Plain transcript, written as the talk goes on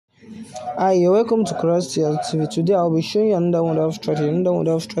Hi, you're welcome to Curiosity TV. Today I'll be showing you another wonderful strategy. Another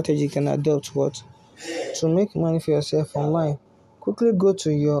wonderful strategy you can adopt to make money for yourself online. Quickly go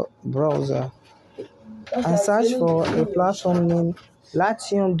to your browser and search for a platform named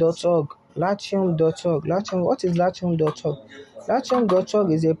Latium.org. Latium.org. Latium. What is Latium.org?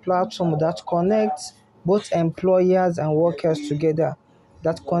 Latium.org is a platform that connects both employers and workers together.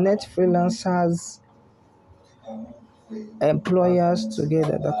 That connects employers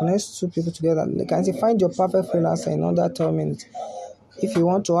together, that connects two people together. You can say find your perfect freelancer in under 12 minutes. If you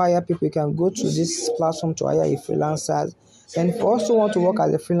want to hire people, you can go to this platform to hire a freelancer. And if you also want to work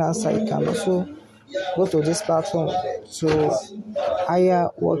as a freelancer, you can also go to this platform to hire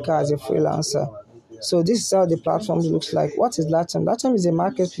worker as a freelancer. So this is how the platform looks like. What is Latium? Latium is a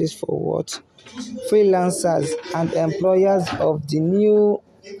marketplace for what? Freelancers and employers of the new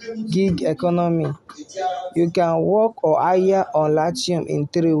gig economy. You can work or hire on Latium in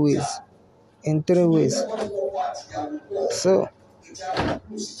three ways. So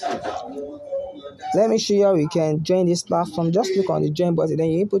let me show you how you can join this platform. Just click on the join button, then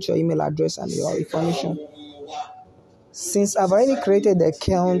you input your email address and your information. Since I've already created the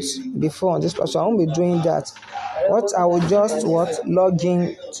account before on this platform, I won't be doing that. What I will just log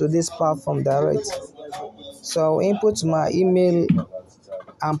in to this platform direct. So I'll input my email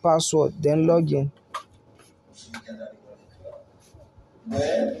and password, then log in.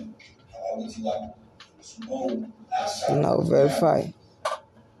 Now verify.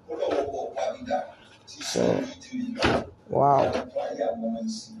 So wow.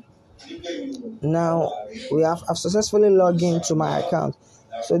 Now I've successfully logged into my account.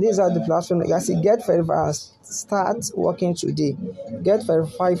 So these are the platform. You see, get verified, start working today. Get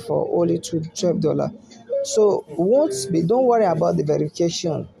verified for only $12. So don't worry about the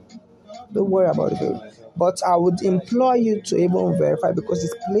verification. Don't worry about it. But I would implore you to even verify because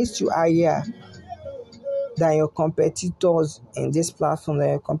it's placed you higher than your competitors in this platform.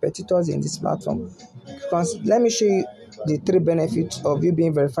 Because let me show you the three benefits of you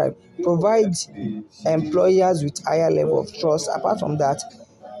being verified. Provide employers with higher level of trust. Apart from that,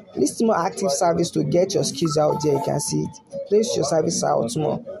 list more active service to get your skills out there. You can see it. Place your service out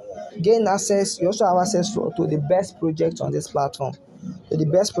more. Gain access. You also have access to the best projects on this platform. That's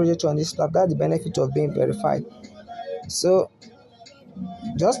the benefit of being verified. So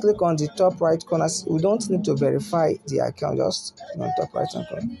just click on the top right corner. We don't need to verify the account. Just on top right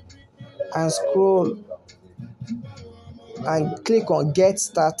corner and scroll and click on get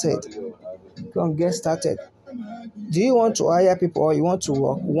started. Do you want to hire people or you want to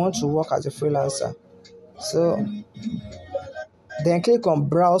work? You want to work as a freelancer. So then click on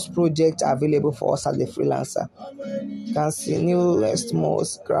browse project available for us as a freelancer. You can see newest,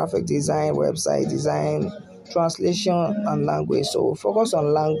 most graphic design, website design, translation and language. So focus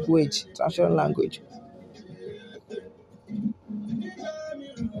on translation language.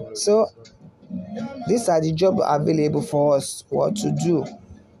 So these are the jobs available for us. What to do?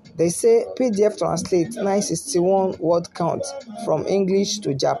 They say PDF translate 961 word count from English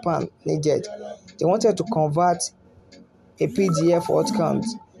to Japan needed. They wanted to convert a PDF word count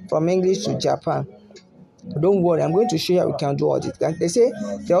from English to Japan. Don't worry, I'm going to show you how we can do all this. Like they say,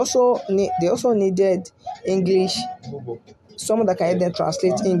 they also needed English, someone that can help them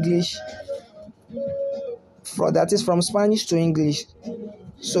translate English from Spanish to English.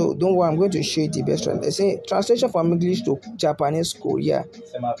 So don't worry, I'm going to show you the best one. They say translation from English to Japanese, Korea.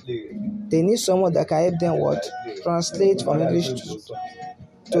 They need someone that can help them translate from English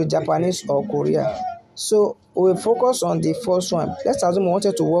to Japanese or Korea. So we'll focus on the first one. Let's assume we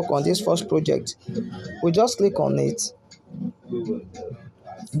wanted to work on this first project. We just click on it.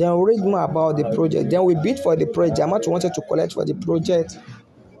 Then we'll read more about the project. Then we bid for the project, the amount we wanted to collect for the project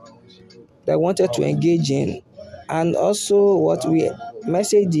that we wanted to engage in. And also what we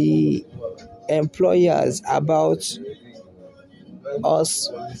message the employers about us.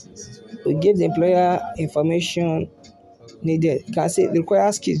 We give the employer information needed. You can say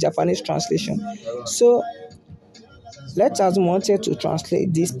requires skills, Japanese translation. So let's assume we wanted to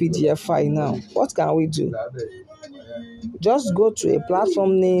translate this PDF file now. What can we do? Just go to a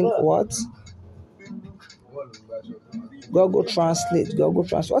platform named Google Translate.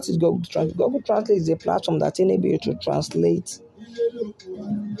 What is Google Translate? Google Translate is a platform that enables you to translate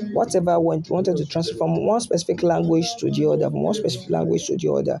whatever you wanted to translate from one specific language to the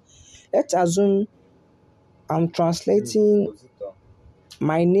other. Let's assume I'm translating.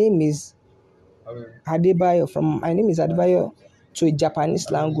 My name is Adebayo to a Japanese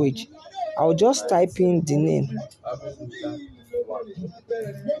language. I'll just type in the name.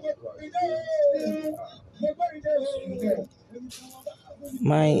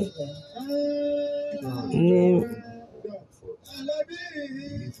 My name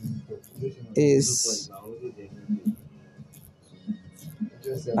is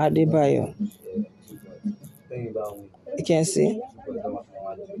Adebayo. You can see.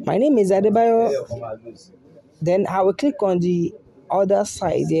 My name is Adebayo. Then I will click on the other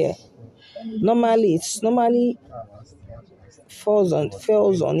side there. Normally falls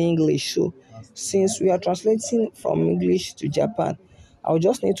on English. So since we are translating from English to Japan, I will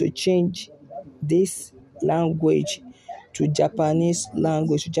just need to change this language to Japanese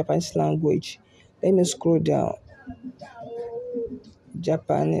language. Let me scroll down.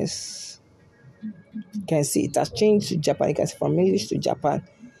 Japanese. You can see it has changed to Japan. You can see from English to Japan.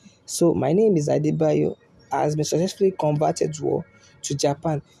 So my name is Adebayo. Has been successfully converted to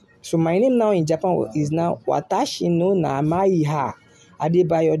Japan. So my name now in Japan is now Watashi no Namaiha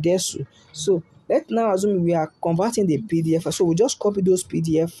Adebayo Desu. So let's now assume we are converting the PDF file. So we just copy those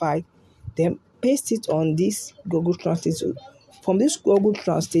PDF file, then paste it on this Google Translate. So from this Google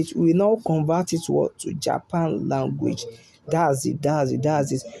Translate, we now convert it to Japan language. That's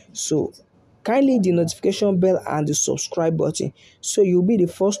it. So kindly hit the notification bell and the subscribe button so you'll be the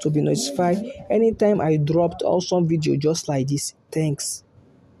first to be notified anytime I dropped awesome video just like this. Thanks.